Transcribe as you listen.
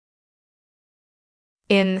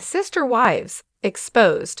In Sister Wives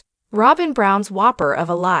Exposed, Robyn Brown's Whopper of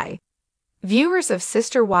a lie. Viewers of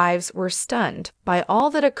Sister Wives were stunned by all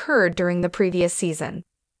that occurred during the previous season.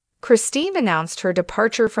 Christine announced her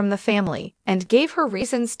departure from the family and gave her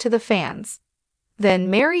reasons to the fans. Then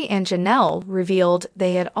Mary and Janelle revealed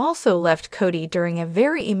they had also left Cody during a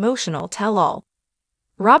very emotional tell-all.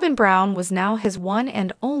 Robyn Brown was now his one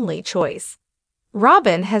and only choice.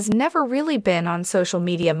 Robyn has never really been on social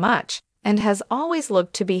media much and has always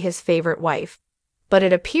looked to be his favorite wife. But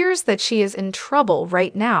it appears that she is in trouble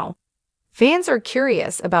right now. Fans are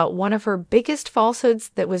curious about one of her biggest falsehoods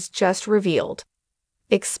that was just revealed.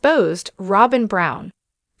 Exposed Robyn Brown.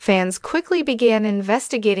 Fans quickly began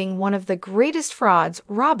investigating one of the greatest frauds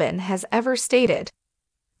Robyn has ever stated.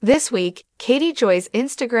 This week, Katie Joy's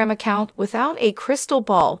Instagram account without a crystal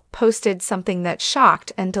ball posted something that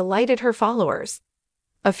shocked and delighted her followers.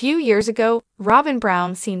 A few years ago, Robyn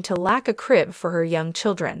Brown seemed to lack a crib for her young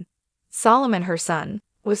children. Solomon, her son,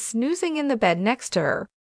 was snoozing in the bed next to her.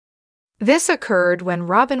 This occurred when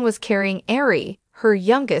Robyn was carrying Ari, her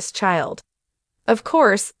youngest child. Of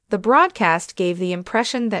course, the broadcast gave the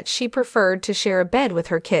impression that she preferred to share a bed with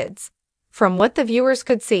her kids. From what the viewers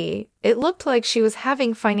could see, it looked like she was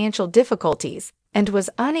having financial difficulties and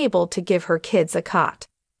was unable to give her kids a cot.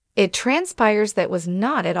 It transpires that was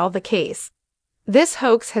not at all the case. This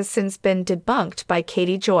hoax has since been debunked by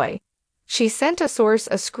Katie Joy. She sent a source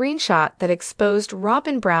a screenshot that exposed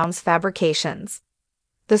Robyn Brown's fabrications.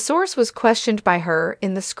 The source was questioned by her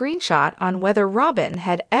in the screenshot on whether Robyn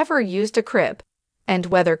had ever used a crib and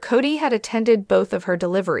whether Cody had attended both of her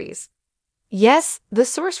deliveries. Yes, the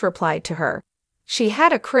source replied to her. She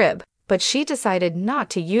had a crib, but she decided not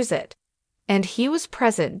to use it. And he was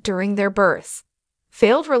present during their births.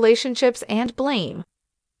 Failed relationships and blame.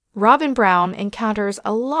 Robyn Brown encounters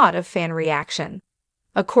a lot of fan reaction.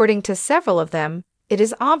 According to several of them, it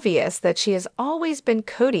is obvious that she has always been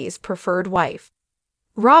Cody's preferred wife.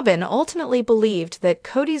 Robyn ultimately believed that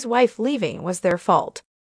Cody's wife leaving was their fault.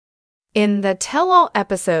 In the tell-all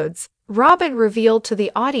episodes, Robyn revealed to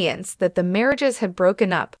the audience that the marriages had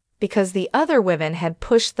broken up because the other women had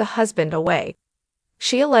pushed the husband away.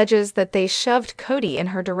 She alleges that they shoved Cody in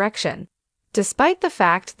her direction, despite the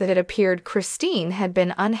fact that it appeared Christine had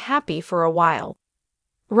been unhappy for a while.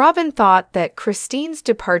 Robyn thought that Christine's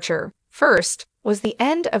departure, first, was the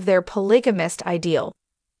end of their polygamist ideal.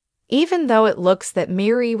 Even though it looks that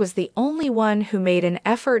Mary was the only one who made an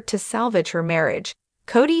effort to salvage her marriage,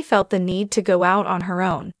 Cody felt the need to go out on her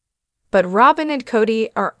own. But Robyn and Cody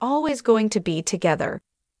are always going to be together.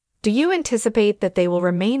 Do you anticipate that they will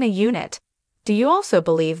remain a unit? Do you also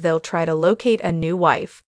believe they'll try to locate a new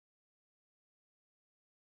wife?